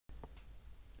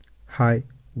Hi,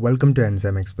 welcome to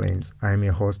Enzyme Explains. I am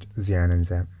your host Zian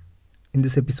Enzyme. In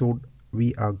this episode,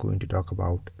 we are going to talk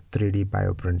about 3D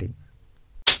bioprinting.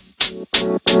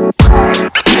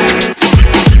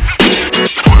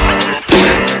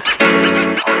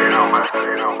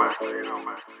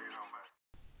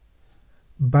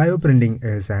 Bioprinting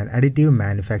is an additive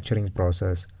manufacturing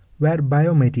process where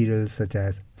biomaterials such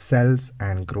as cells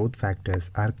and growth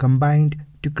factors are combined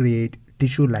to create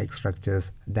tissue-like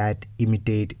structures that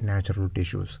imitate natural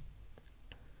tissues.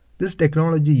 This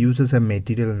technology uses a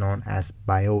material known as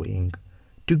bioink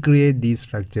to create these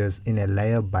structures in a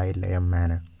layer-by-layer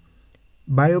manner.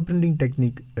 Bioprinting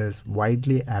technique is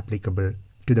widely applicable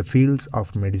to the fields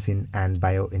of medicine and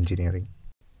bioengineering.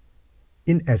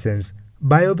 In essence,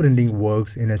 bioprinting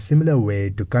works in a similar way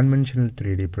to conventional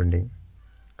 3D printing.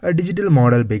 A digital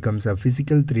model becomes a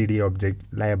physical 3D object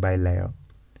layer by layer.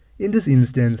 In this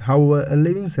instance, however, a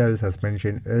living cell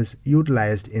suspension is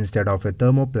utilized instead of a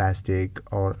thermoplastic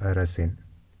or a resin.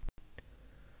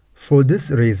 For this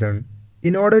reason,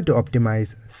 in order to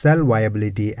optimize cell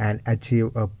viability and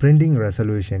achieve a printing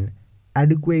resolution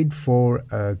adequate for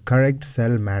a correct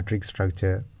cell matrix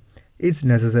structure, it's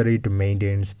necessary to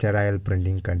maintain sterile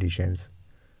printing conditions.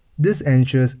 This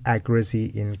ensures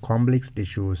accuracy in complex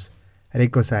tissues,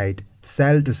 requisite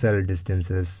cell-to-cell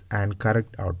distances, and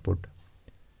correct output.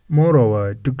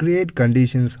 Moreover, to create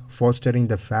conditions fostering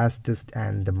the fastest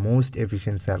and the most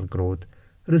efficient cell growth,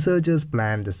 researchers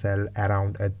plan the cell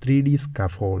around a 3D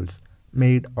scaffolds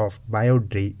made of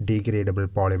biodegradable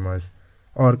polymers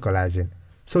or collagen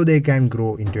so they can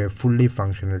grow into a fully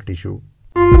functional tissue.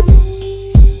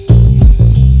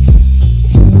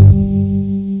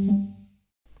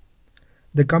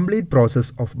 The complete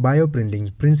process of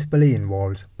bioprinting principally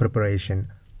involves preparation,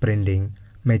 printing,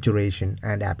 maturation,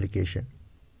 and application.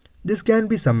 This can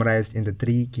be summarized in the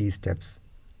three key steps: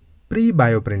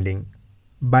 pre-bioprinting,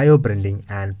 bioprinting,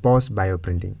 and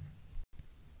post-bioprinting.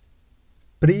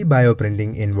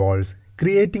 Pre-bioprinting involves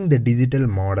creating the digital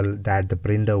model that the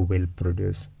printer will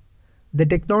produce. The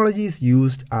technologies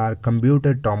used are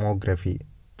computer tomography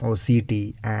or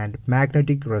CT and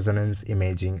magnetic resonance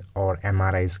imaging or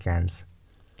MRI scans.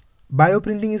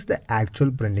 Bioprinting is the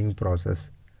actual printing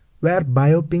process where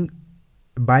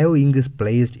bioink is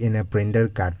placed in a printer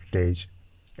cartridge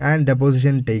and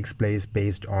deposition takes place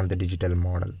based on the digital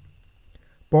model.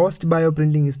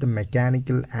 Post-bioprinting is the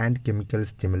mechanical and chemical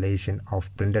stimulation of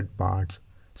printed parts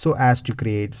so as to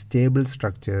create stable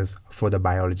structures for the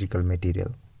biological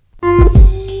material.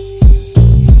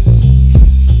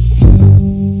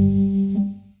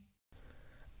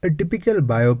 A typical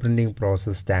bioprinting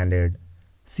process standard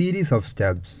series of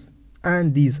steps,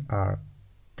 and these are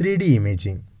 3D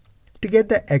imaging. To get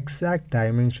the exact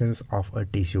dimensions of a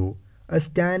tissue, a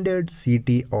standard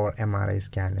CT or MRI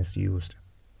scan is used.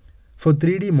 For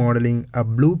 3D modeling, a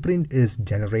blueprint is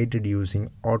generated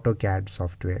using AutoCAD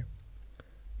software.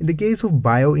 In the case of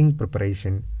bioink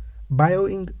preparation,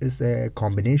 bioink is a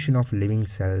combination of living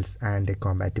cells and a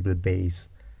compatible base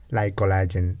like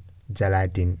collagen,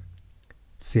 gelatin,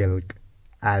 silk,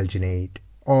 alginate,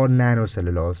 or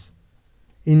nanocellulose.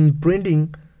 In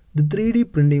printing, the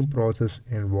 3D printing process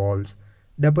involves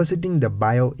depositing the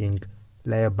bioink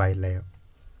layer by layer,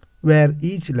 where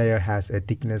each layer has a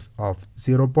thickness of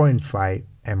 0.5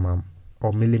 mm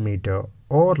or millimeter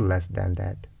or less than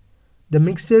that. The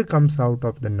mixture comes out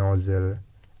of the nozzle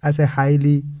as a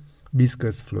highly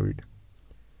viscous fluid.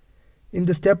 In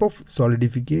the step of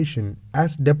solidification,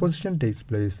 as deposition takes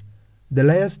place, the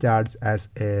layer starts as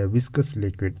a viscous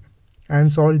liquid and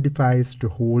solidifies to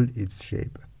hold its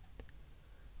shape.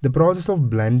 The process of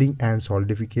blending and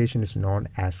solidification is known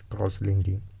as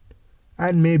cross-linking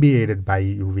and may be aided by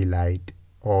UV light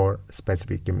or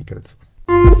specific chemicals.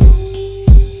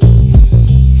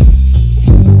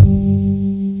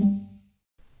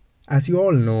 As you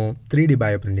all know, 3D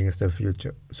bioprinting is the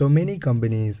future. So many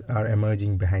companies are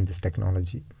emerging behind this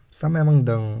technology. Some among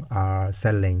them are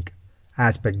CellLink,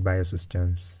 Aspect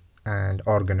Biosystems, and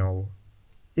Organovo.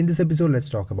 In this episode, let's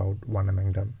talk about one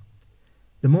among them.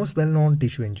 The most well-known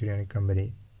tissue engineering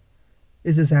company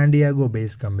is a San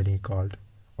Diego-based company called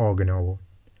Organovo.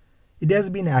 It has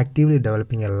been actively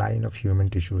developing a line of human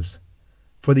tissues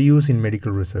for the use in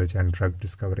medical research and drug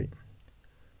discovery.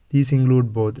 These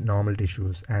include both normal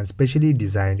tissues and specially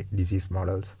designed disease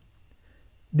models.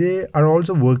 They are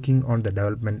also working on the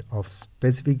development of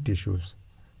specific tissues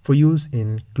for use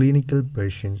in clinical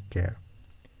patient care.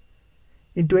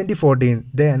 In 2014,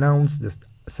 they announced the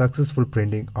successful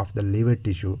printing of the liver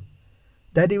tissue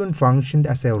that even functioned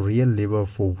as a real liver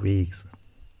for weeks.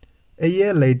 A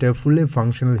year later, fully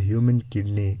functional human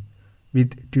kidney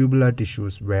with tubular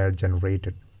tissues were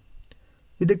generated.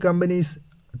 with the company's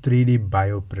 3D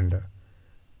bioprinter.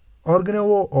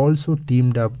 Organovo also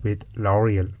teamed up with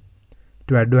L'Oreal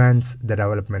to advance the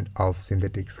development of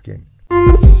synthetic skin.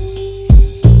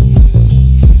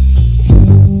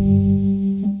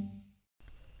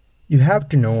 You have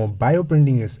to know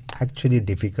bioprinting is actually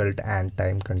difficult and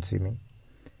time consuming.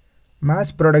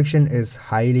 Mass production is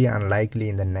highly unlikely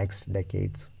in the next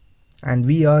decades, and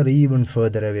we are even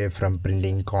further away from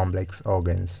printing complex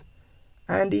organs.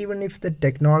 And even if the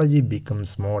technology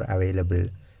becomes more available,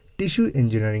 tissue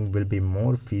engineering will be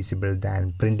more feasible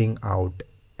than printing out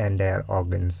entire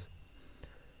organs.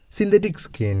 Synthetic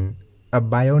skin, a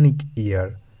bionic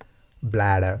ear,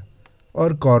 bladder,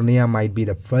 or cornea might be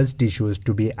the first tissues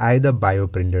to be either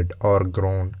bioprinted or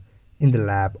grown in the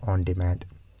lab on demand,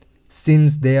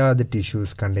 since they are the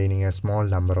tissues containing a small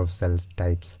number of cell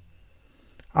types.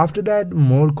 After that,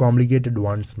 more complicated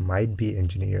ones might be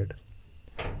engineered.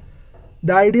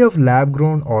 The idea of lab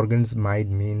grown organs might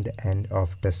mean the end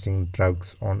of testing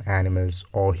drugs on animals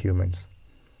or humans.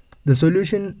 The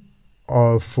solution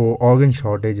for organ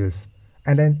shortages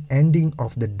and an ending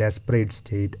of the desperate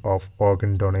state of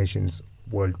organ donations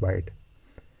worldwide.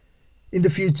 In the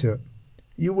future,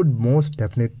 you would most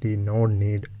definitely not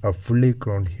need a fully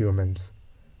grown humans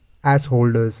as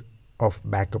holders of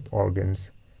backup organs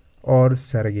or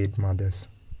surrogate mothers.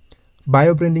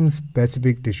 Bioprinting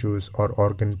specific tissues or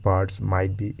organ parts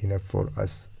might be enough for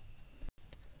us.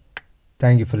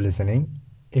 Thank you for listening.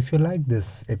 If you like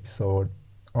this episode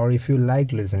or if you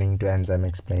like listening to Enzyme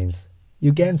Explains,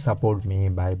 you can support me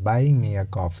by buying me a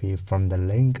coffee from the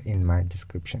link in my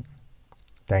description.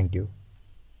 Thank you.